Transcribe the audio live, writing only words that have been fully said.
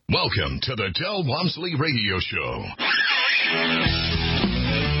Welcome to the Del Walmsley Radio Show.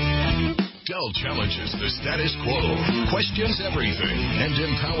 Del challenges the status quo, questions everything, and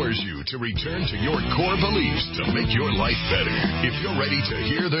empowers you to return to your core beliefs to make your life better. If you're ready to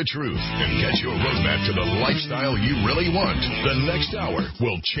hear the truth and get your roadmap to the lifestyle you really want, the next hour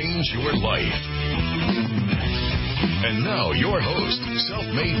will change your life. And now, your host,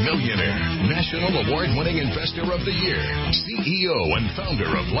 self-made millionaire, national award-winning investor of the year, CEO and founder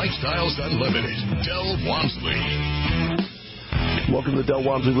of Lifestyles Unlimited, Del Walmsley. Welcome to the Del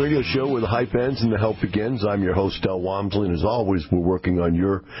Walmsley Radio Show, where the hype ends and the help begins. I'm your host, Del Walmsley, and as always, we're working on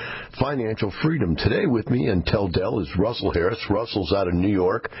your financial freedom. Today with me and Tell Del is Russell Harris. Russell's out of New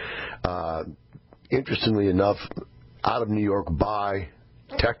York. Interestingly enough, out of New York by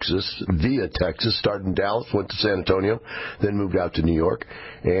Texas, via Texas, started in Dallas, went to San Antonio, then moved out to New York.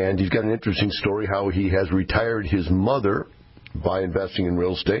 And he's got an interesting story how he has retired his mother by investing in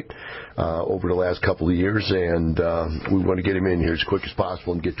real estate over the last couple of years. And we want to get him in here as quick as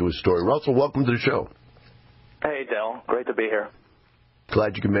possible and get to his story. Russell, welcome to the show. Hey, Del. Great to be here.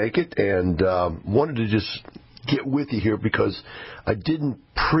 Glad you can make it. And wanted to just get with you here because I didn't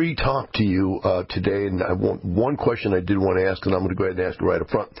pre-talk to you today, and one question I did want to ask, and I'm going to go ahead and ask it right up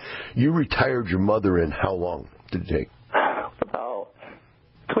front. You retired your mother in how long did it take? About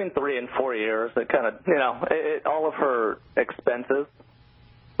between 3 and 4 years. It kind of, all of her expenses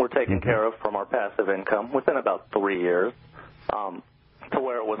were taken care of from our passive income within about 3 years, to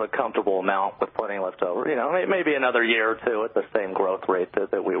where it was a comfortable amount with plenty left over. Maybe another year or two at the same growth rate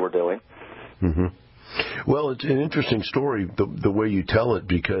that we were doing. Mm-hmm. Well, it's an interesting story, the way you tell it,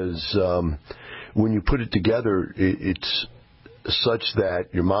 because when you put it together, it's such that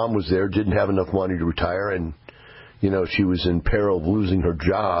your mom was there, didn't have enough money to retire, and, she was in peril of losing her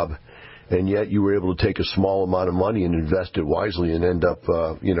job, and yet you were able to take a small amount of money and invest it wisely and end up,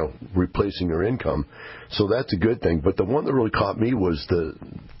 replacing her income. So that's a good thing. But the one that really caught me was the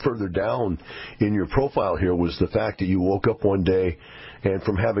further down in your profile here was the fact that you woke up one day and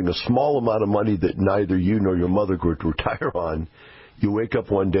from having a small amount of money that neither you nor your mother could retire on, you wake up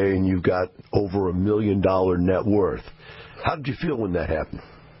one day and you've got over $1 million net worth. How did you feel when that happened?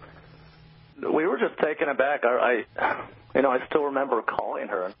 We were just taken aback. I still remember calling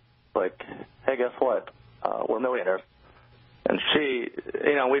her and like, hey, guess what? We're millionaires. And she,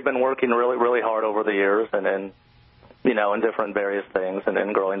 we've been working really, really hard over the years and in different various things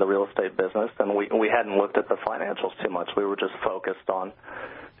and growing the real estate business. And we hadn't looked at the financials too much. We were just focused on,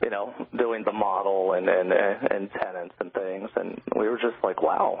 doing the model and tenants and things. And we were just like,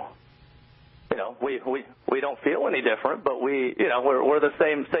 wow, we don't feel any different, but we're the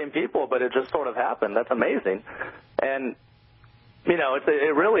same people, but it just sort of happened. That's amazing. And,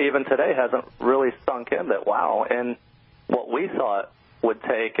 it really even today hasn't really sunk in that, wow, and what we thought would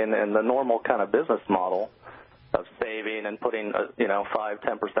take in the normal kind of business model of saving and putting,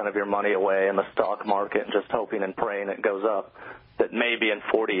 5-10% of your money away in the stock market and just hoping and praying it goes up, that maybe in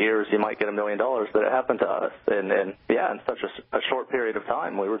 40 years you might get $1 million, that it happened to us. And in such a short period of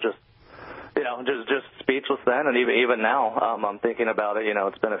time, we were just speechless then. And even now, I'm thinking about it,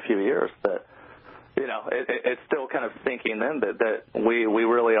 it's been a few years that, it's still kind of sinking in that we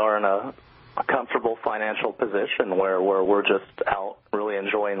really are in a comfortable financial position where we're just out really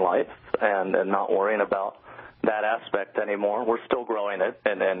enjoying life and not worrying about that aspect anymore. We're still growing it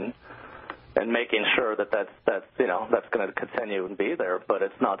and making sure that's going to continue and be there, but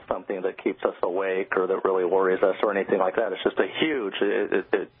it's not something that keeps us awake or that really worries us or anything like that. It's just a huge,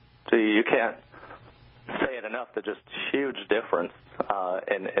 you can't say it enough, the just huge difference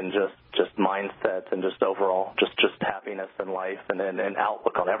in just mindset and just overall just happiness in life and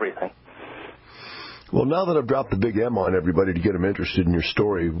outlook on everything. Well, now that I've dropped the big M on everybody to get them interested in your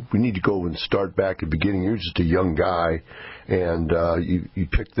story, we need to go and start back at the beginning. You're just a young guy, and you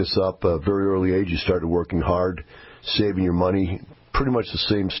picked this up at a very early age. You started working hard, saving your money. Pretty much the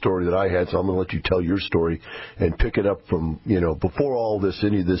same story that I had, so I'm going to let you tell your story and pick it up from, before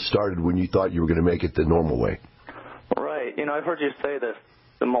any of this started, when you thought you were going to make it the normal way. Right. I've heard you say this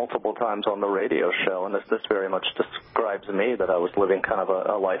multiple times on the radio show, and this very much describes me, that I was living kind of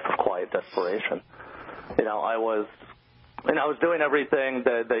a life of quiet desperation. I was doing everything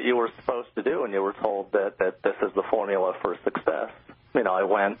that you were supposed to do, and you were told that this is the formula for success. I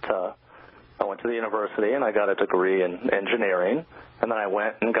went to the university and I got a degree in engineering, and then I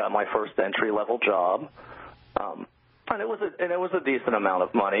went and got my first entry-level job. And it was a decent amount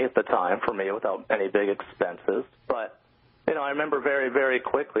of money at the time for me without any big expenses. But I remember very, very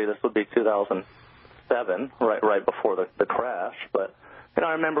quickly, this would be 2007, right before the crash. But And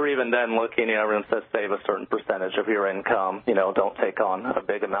I remember even then looking, everyone says save a certain percentage of your income, don't take on a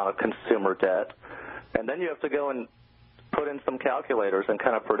big amount of consumer debt. And then you have to go and put in some calculators and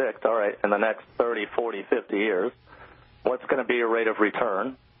kind of predict, all right, in the next 30, 40, 50 years, what's going to be your rate of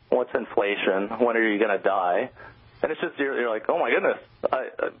return? What's inflation? When are you going to die? And it's just, you're like, oh, my goodness,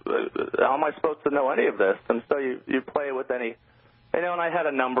 how am I supposed to know any of this? And so you play with any, and I had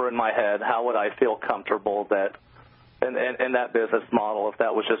a number in my head. How would I feel comfortable that in that business model, if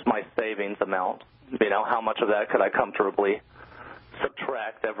that was just my savings amount, how much of that could I comfortably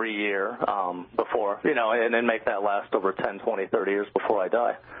subtract every year before, and then make that last over 10, 20, 30 years before I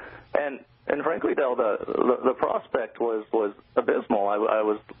die. And frankly, Dale, the prospect was abysmal. I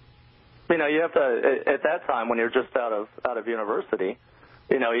was, you have to, at that time when you're just out of university,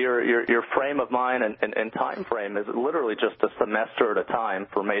 your frame of mind and time frame is literally just a semester at a time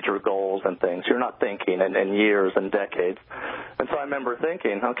for major goals and things. You're not thinking in years and decades. And so I remember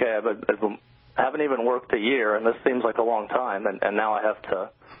thinking, okay, I haven't even worked a year, and this seems like a long time, and now I have to,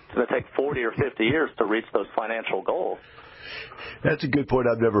 it's going to take 40 or 50 years to reach those financial goals. That's a good point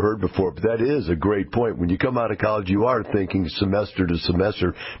I've never heard before, but that is a great point. When you come out of college, you are thinking semester to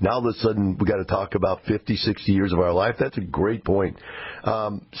semester. Now, all of a sudden, we got to talk about 50, 60 years of our life. That's a great point.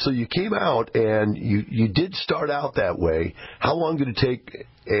 So you came out, and you did start out that way. How long did it take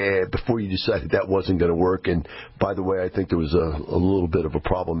before you decided that wasn't going to work? And, by the way, I think there was a little bit of a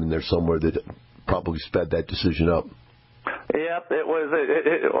problem in there somewhere that probably sped that decision up. Yep, it was.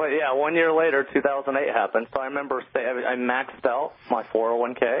 1 year later, 2008 happened. So I remember I maxed out my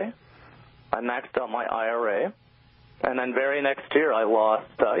 401k, I maxed out my IRA, and then very next year I lost.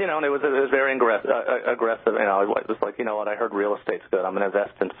 And it was very aggressive. It was like, what? I heard real estate's good. I'm going to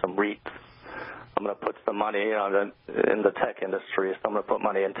invest in some REITs. I'm going to put some money, in the tech industry. So I'm going to put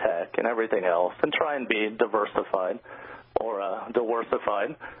money in tech and everything else, and try and be diversified or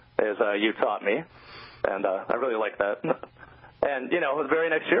diversified, as you taught me. And I really like that. And, the very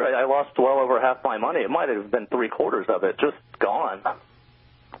next year, I lost well over half my money. It might have been 3/4 of it, just gone.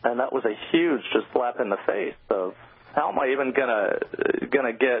 And that was a huge just slap in the face of how am I even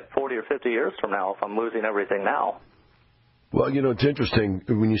gonna get 40 or 50 years from now if I'm losing everything now? Well, it's interesting.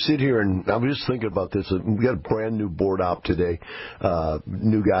 When you sit here, and I was just thinking about this, we got a brand new board op today,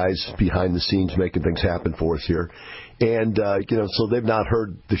 new guys behind the scenes making things happen for us here. And, so they've not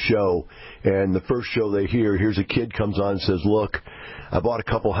heard the show. And the first show they hear, here's a kid comes on and says, look, I bought a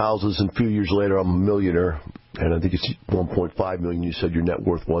couple houses, and a few years later I'm a millionaire. And I think it's $1.5 million you said your net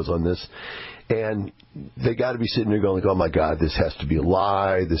worth was on this. And they got to be sitting there going, oh, my God, this has to be a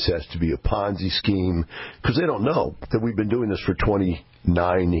lie. This has to be a Ponzi scheme. Because they don't know that we've been doing this for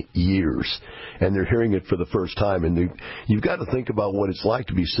 29 years. And they're hearing it for the first time. And you've got to think about what it's like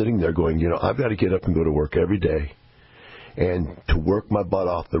to be sitting there going, I've got to get up and go to work every day and to work my butt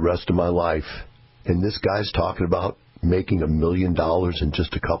off the rest of my life. And this guy's talking about making $1 million in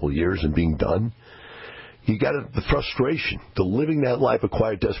just a couple of years and being done. You got the frustration, the living that life of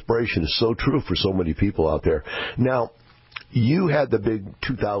quiet desperation is so true for so many people out there. Now, you had the big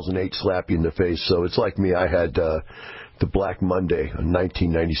 2008 slap you in the face, so it's like me. I had the Black Monday in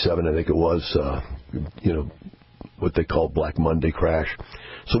 1997, I think it was, what they call Black Monday crash.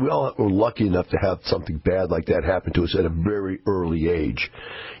 So we all were lucky enough to have something bad like that happen to us at a very early age.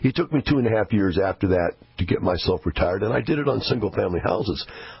 It took me 2.5 years after that to get myself retired, and I did it on single-family houses.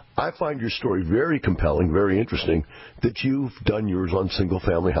 I find your story very compelling, very interesting, that you've done yours on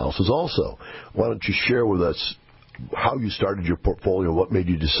single-family houses also. Why don't you share with us how you started your portfolio, what made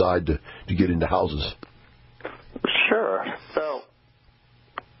you decide to get into houses? Sure. So,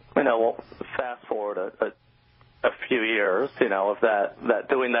 we'll fast forward a few years, of that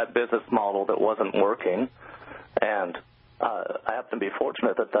doing that business model that wasn't working, and I happen to be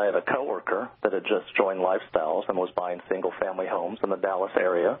fortunate that I had a coworker that had just joined Lifestyles and was buying single-family homes in the Dallas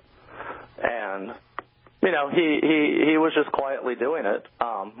area, and he was just quietly doing it.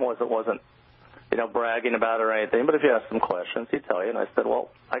 wasn't bragging about it or anything. But if you ask some questions, he'd tell you. And I said, well,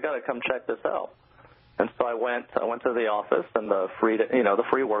 I got to come check this out. And so I went to the office and the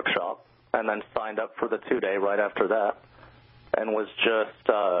free workshop, and then signed up for the 2-day right after that, and was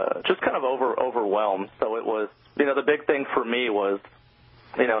just kind of overwhelmed. So it was. The big thing for me was,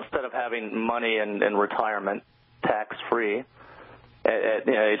 instead of having money in retirement tax-free at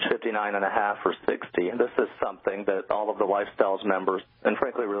age 59 and a half or 60, this is something that all of the Lifestyles members and,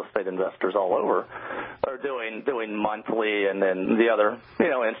 frankly, real estate investors all over are doing monthly, and then the other,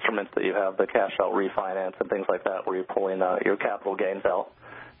 instruments that you have, the cash-out refinance and things like that, where you're pulling your capital gains out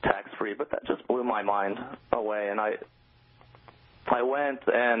tax-free. But that just blew my mind away, and I went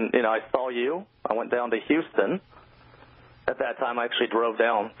and, I saw you. I went down to Houston, at that time, I actually drove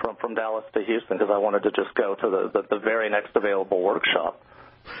down from Dallas to Houston because I wanted to just go to the very next available workshop.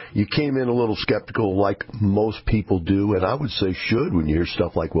 You came in a little skeptical, like most people do, and I would say should when you hear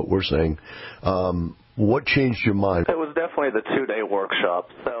stuff like what we're saying. What changed your mind? It was definitely the 2-day workshop.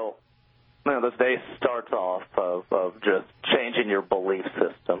 So, this day starts off of just changing your belief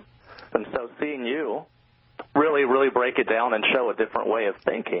system. And so seeing you really, really break it down and show a different way of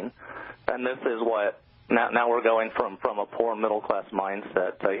thinking. And this is what, now we're going from a poor middle-class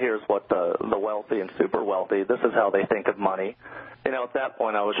mindset to here's what the wealthy and super wealthy, this is how they think of money. At that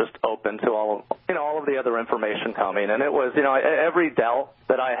point, I was just open to all of the other information coming. And it was, every doubt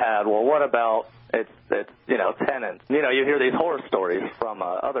that I had, well, what about it's tenants? You hear these horror stories from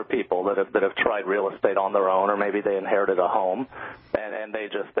other people that have tried real estate on their own, or maybe they inherited a home, and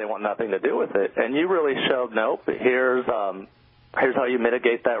they want nothing to do with it. And you really showed, nope, here's how you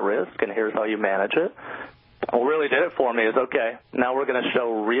mitigate that risk, and here's how you manage it. What really did it for me is, okay, now we're going to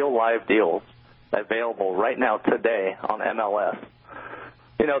show real live deals available right now today on MLS.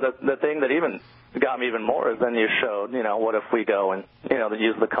 The thing that even got me even more is then you showed, what if we go and,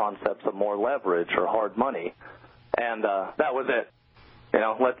 use the concepts of more leverage or hard money. And that was it.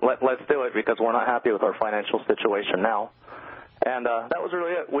 Let's do it because we're not happy with our financial situation now. And that was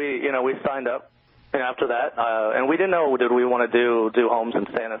really it. We signed up. And after that, and we didn't know, did we want to do homes in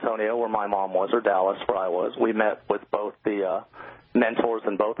San Antonio where my mom was or Dallas where I was. We met with both the mentors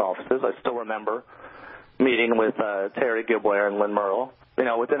in both offices. I still remember meeting with Terry Gibware and Lynn Merle.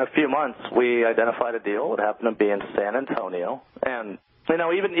 Within a few months, we identified a deal. It happened to be in San Antonio. And,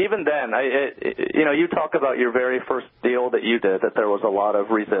 even then, you talk about your very first deal that you did, that there was a lot of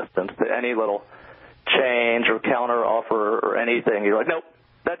resistance to any little change or counter offer or anything. You're like, nope,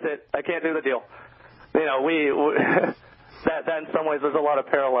 that's it. I can't do the deal. That in some ways there's a lot of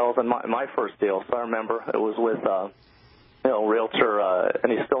parallels in my first deal. So I remember it was with, realtor,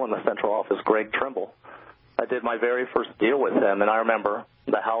 and he's still in the central office, Greg Trimble. I did my very first deal with him, and I remember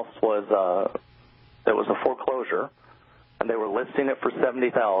the house was it was a foreclosure, and they were listing it for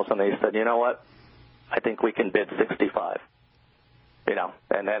 $70,000. They said, you know what, I think we can bid $65,000.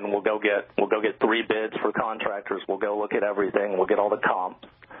 And then we'll go get 3 bids for contractors. We'll go look at everything. We'll get all the comps,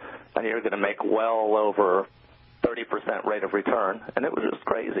 and you're going to make well over 30% rate of return. And it was just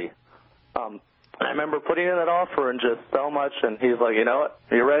crazy. I remember putting in that offer and just so much, and he's like, you know what,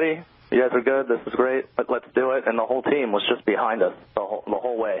 you ready? You guys are good. This is great. Let's do it. And the whole team was just behind us the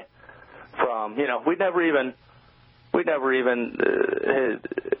whole way. From we'd never even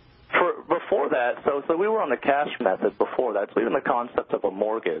before that. So we were on the cash method before that. So even the concept of a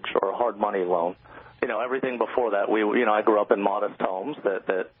mortgage or a hard money loan, everything before that. I grew up in modest homes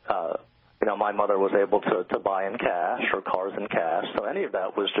that my mother was able to buy in cash or cars in cash. So any of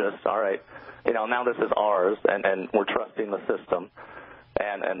that was just all right. Now this is ours, and we're trusting the system.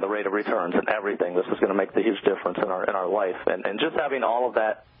 And the rate of returns and everything. This is going to make the huge difference in our life. And just having all of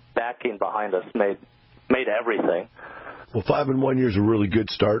that backing behind us made everything. Well, 5 and 1 year is a really good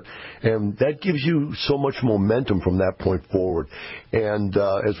start, and that gives you so much momentum from that point forward. And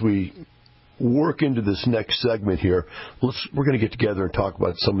as we work into this next segment here, we're going to get together and talk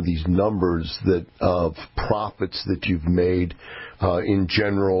about some of these numbers of profits that you've made in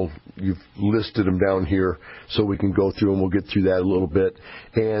general. You've listed them down here so we can go through, and we'll get through that a little bit.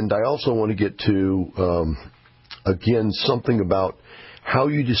 And I also want to get to, again, something about how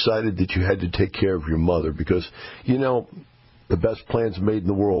you decided that you had to take care of your mother, because, the best plans made in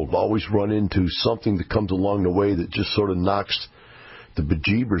the world always run into something that comes along the way that just sort of knocks the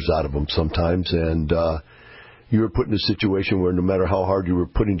bejeebers out of them sometimes. And you were put in a situation where no matter how hard you were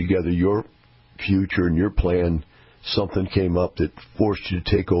putting together your future and your plan, something came up that forced you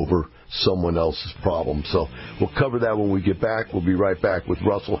to take over someone else's problem. So we'll cover that when we get back. We'll be right back with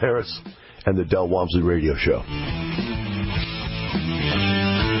Russell Harris and the Del Walmsley Radio Show.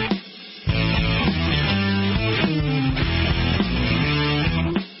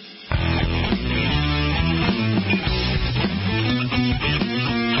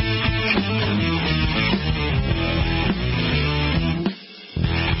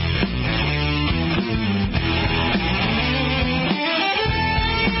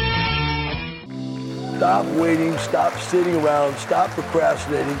 Stop waiting, stop sitting around, stop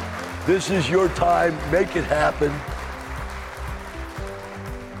procrastinating. This is your time. Make it happen.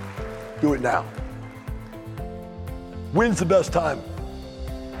 Do it now. When's the best time?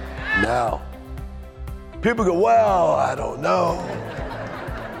 Now. People go, well, I don't know.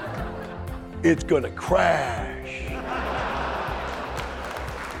 It's going to crash.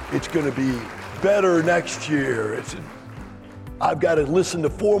 It's going to be better next year. I've got to listen to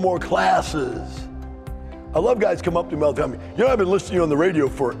 4 more classes. I love guys come up to me all the time. You know, I've been listening to you on the radio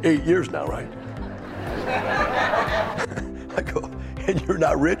for 8 years now, right? I go, and you're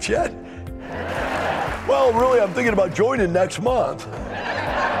not rich yet? Well, really, I'm thinking about joining next month.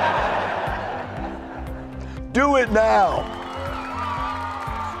 Do it now.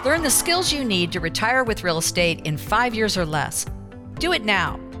 Learn the skills you need to retire with real estate in 5 years or less. Do it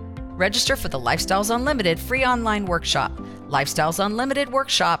now. Register for the Lifestyles Unlimited free online workshop.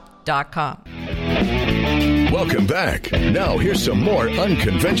 LifestylesUnlimitedWorkshop.com. Welcome back. Now here's some more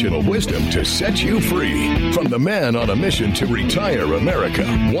unconventional wisdom to set you free from the man on a mission to retire America,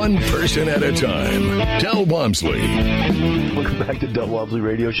 one person at a time, Del Walmsley. Welcome back to Del Walmsley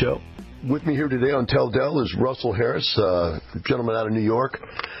Radio Show. With me here today on Tell Del is Russell Harris, a gentleman out of New York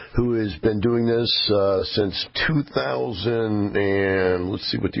who has been doing this since 2000, and let's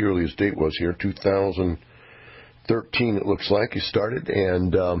see what the earliest date was here, 2013 it looks like he started,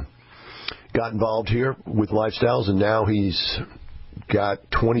 and got involved here with Lifestyles, and now he's got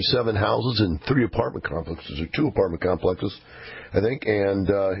 27 houses and 3 apartment complexes, or 2 apartment complexes, I think, and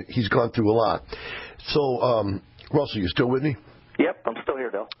he's gone through a lot. So, Russell, you still with me? Yep, I'm still here,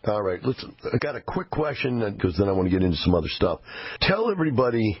 Del. All right, listen, I got a quick question, because then I want to get into some other stuff. Tell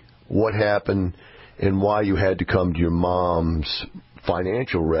everybody what happened and why you had to come to your mom's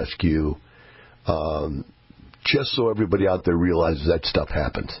financial rescue, just so everybody out there realizes that stuff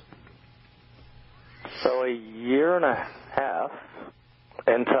happens. So a year and a half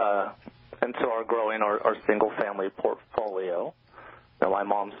into our growing our single-family portfolio. Now, my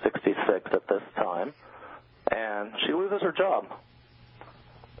mom's 66 at this time, and she loses her job.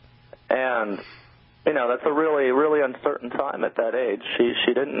 And, you know, that's a really, really uncertain time at that age.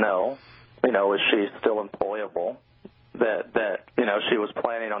 She didn't know, you know, is she still employable, that you know, she was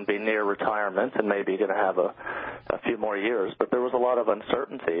planning on being near retirement and maybe going to have a few more years. But there was a lot of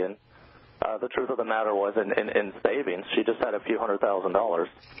uncertainty, and the truth of the matter was in savings, she just had a few $100,000.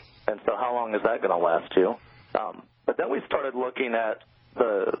 And so how long is that going to last you? But then we started looking at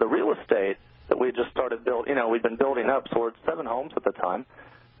the real estate that we just started we'd been building up. So we're 7 homes at the time,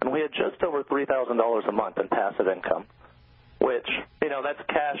 and we had just over $3,000 a month in passive income, which, you know, that's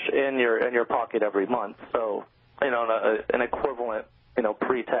cash in your pocket every month. So, you know, an equivalent, you know,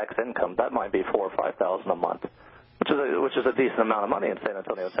 pre-tax income, that might be $4,000 or $5,000 a month, which is a decent amount of money in San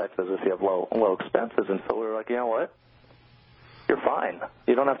Antonio, Texas, if you have low expenses. And so we were like, you know what? You're fine.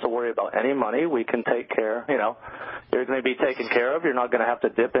 You don't have to worry about any money. We can take care, you know, you're going to be taken care of. You're not going to have to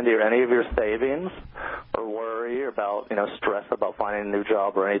dip into any of your savings or worry about, you know, stress about finding a new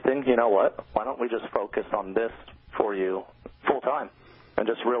job or anything. You know what? Why don't we just focus on this for you full time and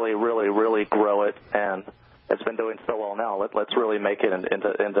just really, really, really grow it? And it's been doing so well now. Let's really make it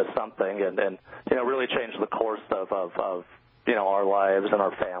into something and you know, really change the course of you know, our lives and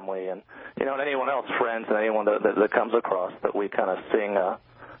our family and, you know, and anyone else, friends and anyone that comes across, that we kind of sing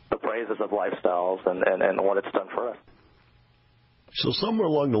the praises of Lifestyles and what it's done for us. So somewhere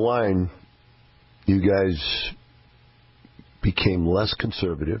along the line, you guys became less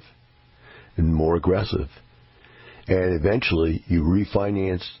conservative and more aggressive. And eventually, you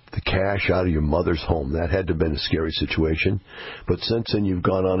refinanced the cash out of your mother's home. That had to have been a scary situation. But since then, you've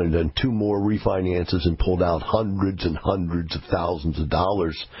gone on and done 2 more refinances and pulled out hundreds and hundreds of thousands of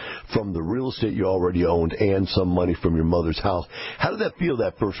dollars from the real estate you already owned and some money from your mother's house. How did that feel,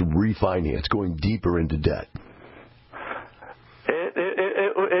 that first refinance, going deeper into debt?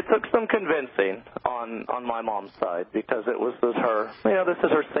 It took some convincing on my mom's side, because it was her, you know, this is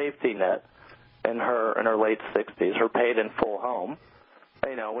her safety net. In her late 60s, her paid-in full home.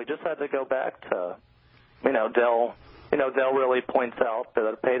 You know, we just had to go back to, you know, Del really points out that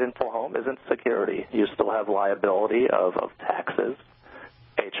a paid-in full home isn't security. You still have liability of taxes,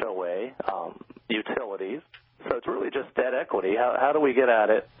 HOA, utilities. So it's really just debt equity. How do we get at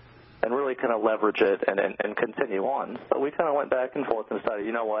it and really kind of leverage it and continue on? So we kind of went back and forth and decided,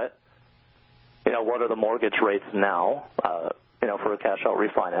 you know what? You know, what are the mortgage rates now? You know, for a cash-out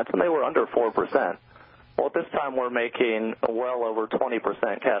refinance, and they were under 4%. Well, at this time, we're making well over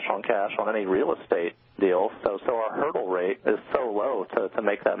 20% cash-on-cash on any real estate deal, so our hurdle rate is so low to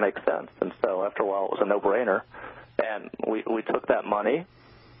make that make sense. And so after a while, it was a no-brainer, and we took that money,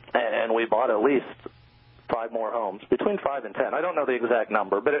 and we bought at least 5 more homes, between 5 and 10. I don't know the exact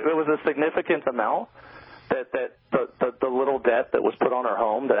number, but it was a significant amount that the little debt that was put on our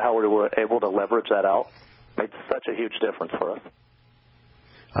home, that how we were able to leverage that out, made such a huge difference for us.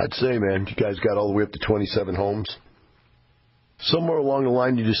 I'd say, man, you guys got all the way up to 27 homes. Somewhere along the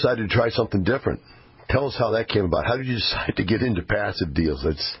line, you decided to try something different. Tell us how that came about. How did you decide to get into passive deals?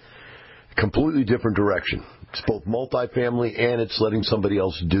 It's a completely different direction. It's both multifamily and it's letting somebody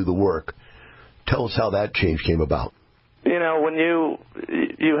else do the work. Tell us how that change came about. When you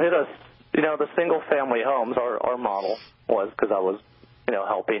hit us, the single-family homes, our model was, because I was,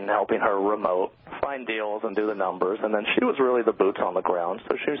 helping her remote find deals and do the numbers, and then she was really the boots on the ground.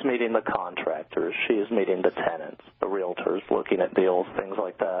 So she was meeting the contractors, she was meeting the tenants, the realtors, looking at deals, things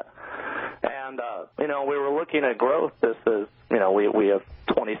like that. And we were looking at growth. This is, we have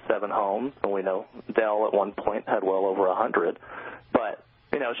 27 homes, and we know Dell at one point had well over 100. But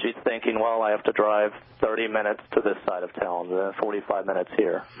she's thinking, well, I have to drive 30 minutes to this side of town, 45 minutes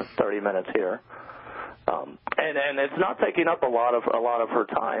here, 30 minutes here. And it's not taking up a lot of her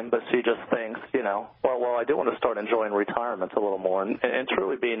time, but she just thinks, well, I do want to start enjoying retirement a little more and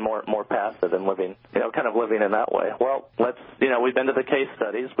truly being more passive and living, kind of living in that way. Well, let's, we've been to the case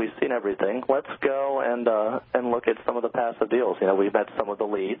studies, we've seen everything. Let's go and look at some of the passive deals. We've met some of the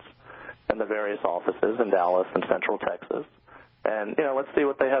leads in the various offices in Dallas and Central Texas, and let's see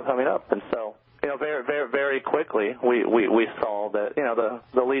what they have coming up. And so, very, very, very quickly, we saw that,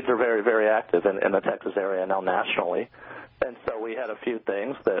 the leads are very, very active in the Texas area now nationally. And so we had a few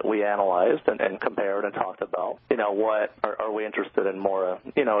things that we analyzed and compared and talked about. What are we interested in more, a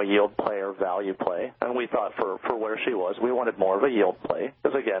yield play or value play? And we thought for where she was, we wanted more of a yield play.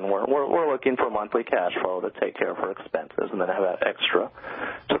 Because, again, we're looking for monthly cash flow to take care of her expenses and then have that extra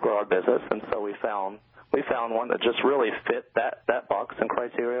to grow our business. And so we found one that just really fit that box and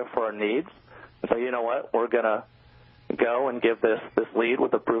criteria for our needs. So you know what? We're going to go and give this lead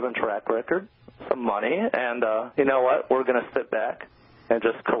with a proven track record some money, and you know what? We're going to sit back and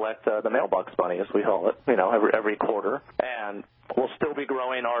just collect the mailbox money, as we call it, every quarter, and we'll still be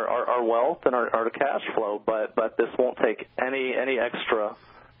growing our wealth and our cash flow, but this won't take any extra,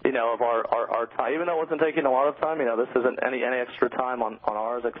 of our time. Even though it wasn't taking a lot of time, this isn't any extra time on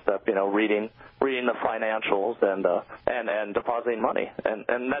ours except, reading the financials and depositing money. And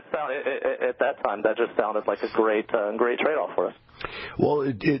that at that time, that just sounded like a great trade-off for us. Well,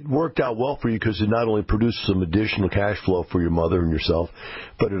 it worked out well for you because it not only produced some additional cash flow for your mother and yourself,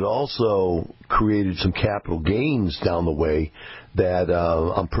 but it also created some capital gains down the way that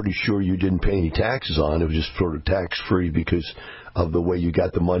I'm pretty sure you didn't pay any taxes on. It was just sort of tax-free because of the way you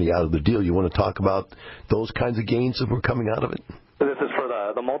got the money out of the deal. You want to talk about those kinds of gains that were coming out of it? So this is for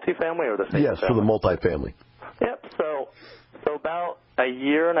the multifamily or the single Yes, family? for the multifamily. Yep. So about a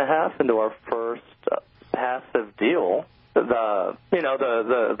year and a half into our first passive deal, the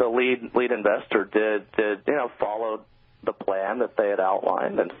lead investor did followed the plan that they had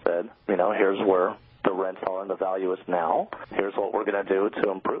outlined and said, here's where the rents are and the value is now. Here's what we're going to do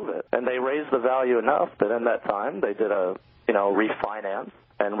to improve it. And they raised the value enough that in that time they did a refinance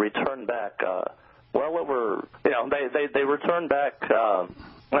and returned back well over, they returned back,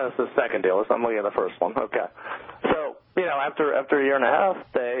 that's the second deal. I'm looking at the first one. Okay. So, after a year and a half,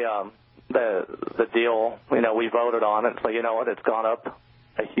 they, the deal, we voted on it. So, it's gone up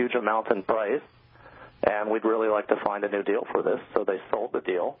a huge amount in price, and we'd really like to find a new deal for this. So they sold the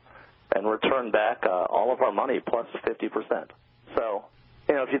deal and returned back all of our money plus 50%. So,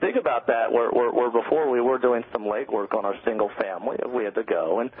 if you think about that, where before we were doing some legwork on our single family, we had to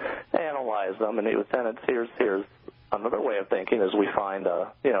go and analyze them and meet with tenants. Here's another way of thinking is we find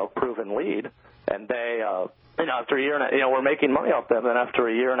a proven lead, and they after a year and we're making money off them, and after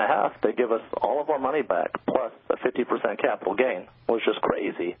a year and a half they give us all of our money back plus a 50% capital gain, which is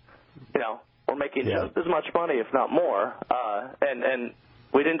crazy. We're making just as much money, if not more, and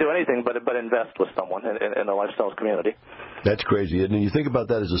we didn't do anything but invest with someone in the Lifestyles community. That's crazy. And you think about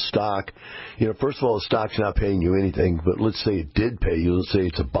that as a stock. First of all, the stock's not paying you anything, but let's say it did pay you. Let's say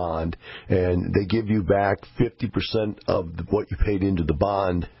it's a bond, and they give you back 50% of what you paid into the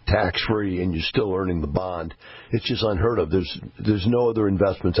bond tax-free, and you're still earning the bond. It's just unheard of. There's no other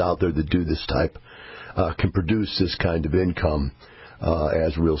investments out there that do this type, can produce this kind of income.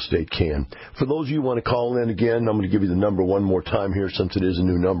 As real estate can. For those of you who want to call in again, I'm going to give you the number one more time here since it is a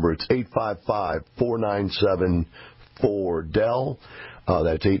new number. It's 855-497-4DEL.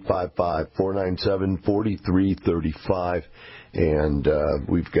 That's 855-497-4335. And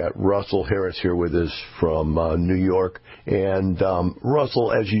we've got Russell Harris here with us from New York. And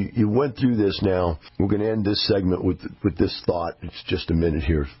Russell, as you went through this now, we're going to end this segment with this thought. It's just a minute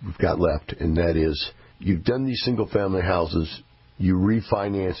here we've got left, and that is you've done these single-family houses. You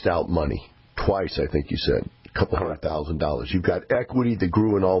refinanced out money twice, I think you said, $200,000. You've got equity that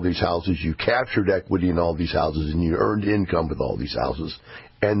grew in all these houses. You captured equity in all these houses, and you earned income with all these houses.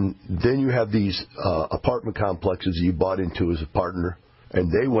 And then you have these apartment complexes you bought into as a partner,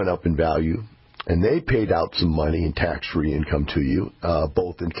 and they went up in value. and they paid out some money in tax-free income to you,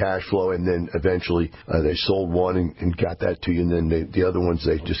 both in cash flow, and then eventually they sold one and got that to you, and then the other ones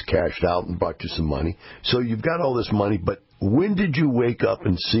they just cashed out and brought you some money. So you've got all this money, but when did you wake up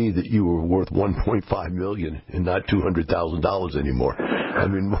and see that you were worth $1.5 million and not $200,000 anymore? I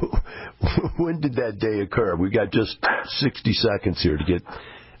mean, when did that day occur? We got just 60 seconds here to get,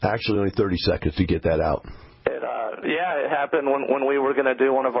 actually only 30 seconds to get that out. It happened when we were going to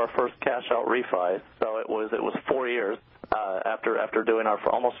do one of our first cash out refis. So it was 4 years after doing our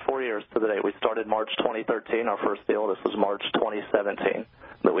almost 4 years to the date. We started March 2013, our first deal. This was March 2017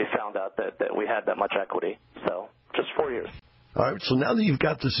 that we found out that we had that much equity. So just 4 years. All right. So now that you've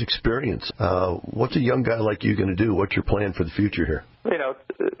got this experience, what's a young guy like you going to do? What's your plan for the future here?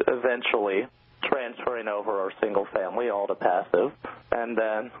 Eventually transferring over our single family all to passive, and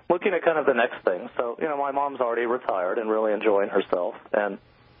then looking at kind of the next thing. So, my mom's already retired and really enjoying herself, and,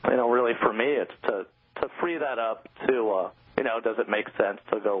 really for me it's to free that up to, does it make sense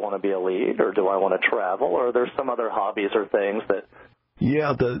to go want to be a lead, or do I want to travel, or are there some other hobbies or things that...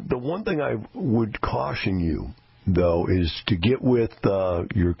 Yeah, the one thing I would caution you, though, is to get with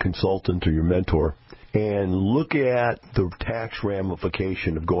your consultant or your mentor and look at the tax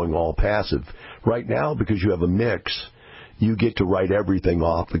ramification of going all passive. Right now, because you have a mix, you get to write everything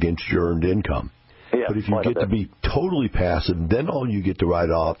off against your earned income. Yeah, but if you get to be totally passive, then all you get to write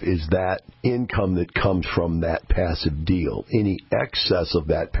off is that income that comes from that passive deal. Any excess of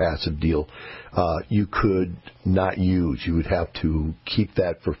that passive deal you could not use. You would have to keep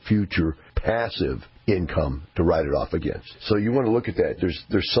that for future passive income to write it off against. So you want to look at that.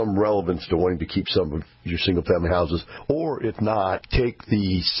 There's some relevance to wanting to keep some of your single-family houses, or if not, take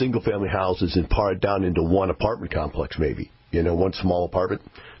the single-family houses and par it down into one apartment complex maybe. One small apartment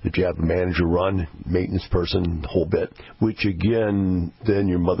that you have a manager run, maintenance person, the whole bit, which again, then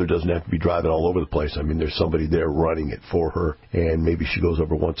your mother doesn't have to be driving all over the place. I mean, there's somebody there running it for her, and maybe she goes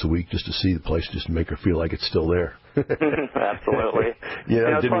over once a week just to see the place, just to make her feel like it's still there. Absolutely.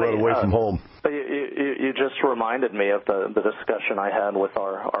 Didn't run away from home. You just reminded me of the discussion I had with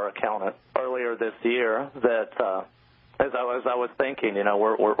our accountant earlier this year that as I was thinking,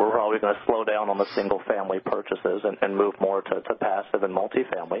 we're probably going to slow down on the single-family purchases and move more to passive and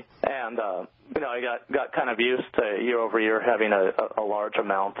multifamily. And, I got kind of used to year over year having a large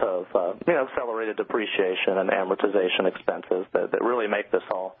amount of, accelerated depreciation and amortization expenses that really make this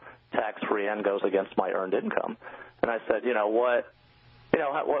all tax-free and goes against my earned income. And I said,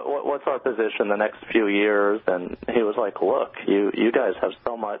 what's our position the next few years? And he was like, look, you guys have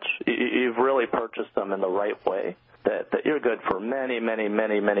so much, you've really purchased them in the right way that you're good for many, many,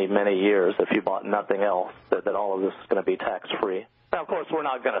 many, many, many years if you bought nothing else, that all of this is going to be tax-free. Now, of course, we're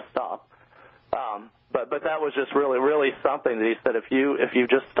not going to stop. But that was just really, really something that he said, if you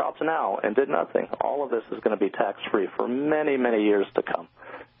just stopped now and did nothing, all of this is going to be tax-free for many, many years to come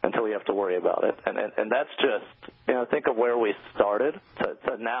until you have to worry about it. And that's just, think of where we started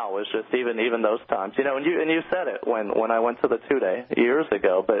to now is just even those times. And you said it when I went to the 2-day years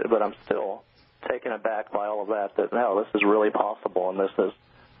ago, but I'm still taken aback by all of that no, this is really possible, and this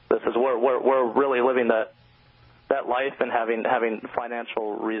is where we're really living that life and having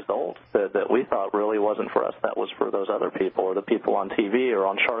financial results that we thought really wasn't for us. That was for those other people or the people on TV or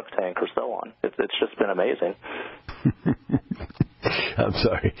on Shark Tank or so on. It's just been amazing. I'm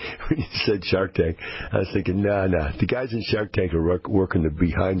sorry. When you said Shark Tank, I was thinking, no. The guys in Shark Tank are working their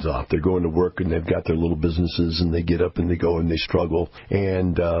behinds off. They're going to work, and they've got their little businesses, and they get up and they go and they struggle.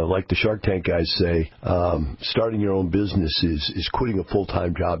 And like the Shark Tank guys say, starting your own business is quitting a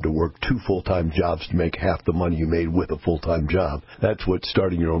full-time job to work 2 full-time jobs to make half the money you made with a full-time job. That's what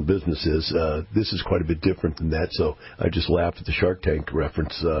starting your own business is. This is quite a bit different than that, so I just laughed at the Shark Tank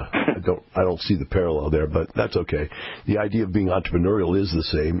reference. I don't see the parallel there, but that's okay. The idea of being entrepreneurial is the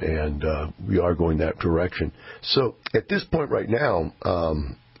same, and we are going that direction. So at this point right now,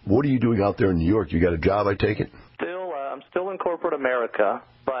 what are you doing out there in New York? You got a job, I take it? I'm still in corporate America,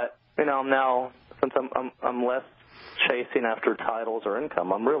 but I'm now, since I'm less chasing after titles or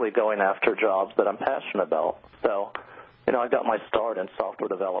income, I'm really going after jobs that I'm passionate about. So, I got my start in software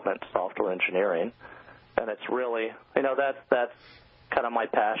development, software engineering, and it's really, that's kind of my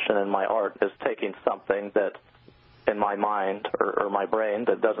passion and my art, is taking something that in my mind or my brain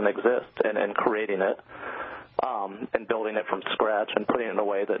that doesn't exist and creating it and building it from scratch and putting it in a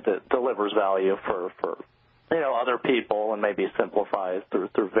way that delivers value for other people and maybe simplifies through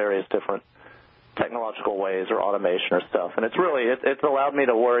various different technological ways or automation or stuff. And it's allowed me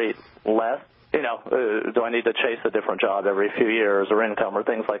to worry less do I need to chase a different job every few years or income or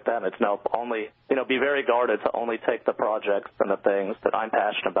things like that? And it's no, only, be very guarded to only take the projects and the things that I'm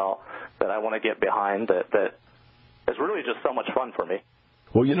passionate about, that I want to get behind, that is really just so much fun for me.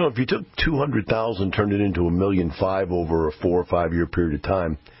 Well, if you took $200,000, turned it into $1.5 million over a 4 or 5 year period of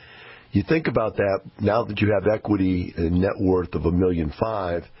time, you think about that. Now that you have equity and net worth of $1.5 million,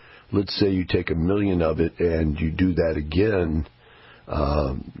 let's say you take $1 million of it and you do that again.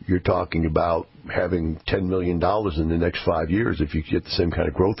 You're talking about having $10 million in the next 5 years if you get the same kind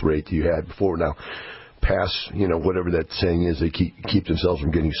of growth rate that you had before. Now, past, whatever that saying is, they keep themselves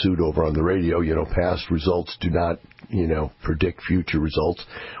from getting sued over on the radio. Past results do not, predict future results.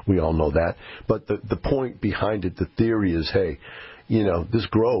 We all know that. But the point behind it, the theory is, hey, this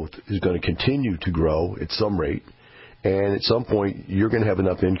growth is going to continue to grow at some rate. And at some point, you're going to have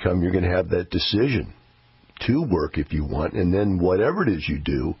enough income, you're going to have that decision to work if you want, and then whatever it is you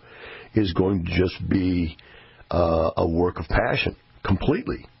do is going to just be a work of passion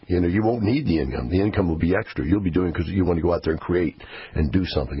completely. You won't need the income. The income will be extra. You'll be doing it because you want to go out there and create and do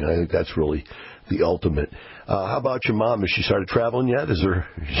something. And I think that's really the ultimate. How about your mom? Has she started traveling yet? Is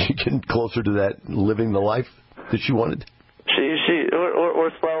she getting closer to that, living the life that she wanted?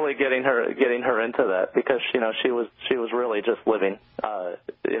 We're slowly getting her into that, because she was really just living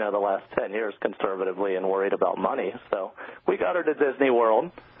the last 10 years conservatively and worried about money. So we got her to Disney World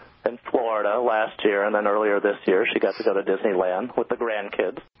in Florida last year, and then earlier this year she got to go to Disneyland with the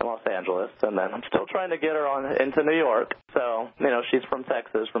grandkids in Los Angeles, and then I'm still trying to get her on into New York. So she's from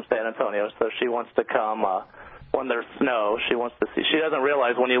Texas, from San Antonio, so she wants to come when there's snow. She wants to see. She doesn't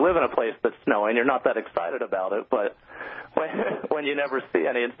realize when you live in a place that's snowing, you're not that excited about it, but when you never see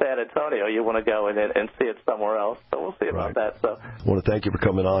any in San Antonio, you want to go and see it somewhere else. So we'll see about that. So I want to thank you for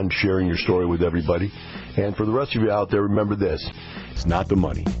coming on, sharing your story with everybody. And for the rest of you out there, remember this: it's not the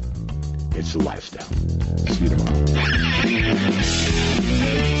money, it's the lifestyle. See you tomorrow.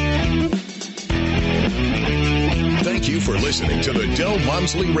 Thank you for listening to the Del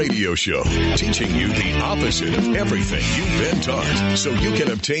Walmsley Radio Show, teaching you the opposite of everything you've been taught, so you can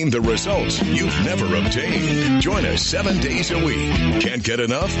obtain the results you've never obtained. Join us 7 days a week. Can't get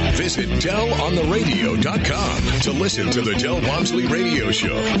enough? Visit DelOnTheRadio.com to listen to the Del Walmsley Radio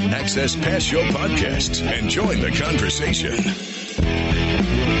Show, access past show podcasts, and join the conversation.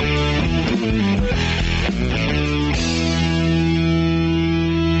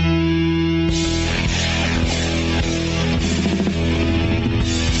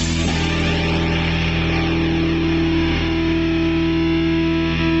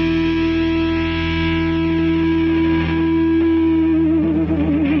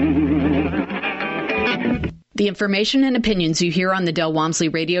 The information and opinions you hear on the Del Walmsley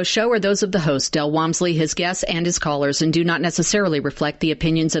Radio Show are those of the host, Del Walmsley, his guests, and his callers, and do not necessarily reflect the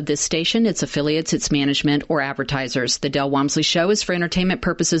opinions of this station, its affiliates, its management, or advertisers. The Del Walmsley Show is for entertainment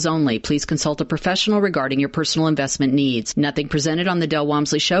purposes only. Please consult a professional regarding your personal investment needs. Nothing presented on the Del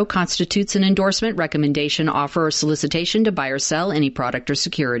Walmsley Show constitutes an endorsement, recommendation, offer, or solicitation to buy or sell any product or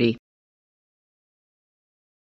security.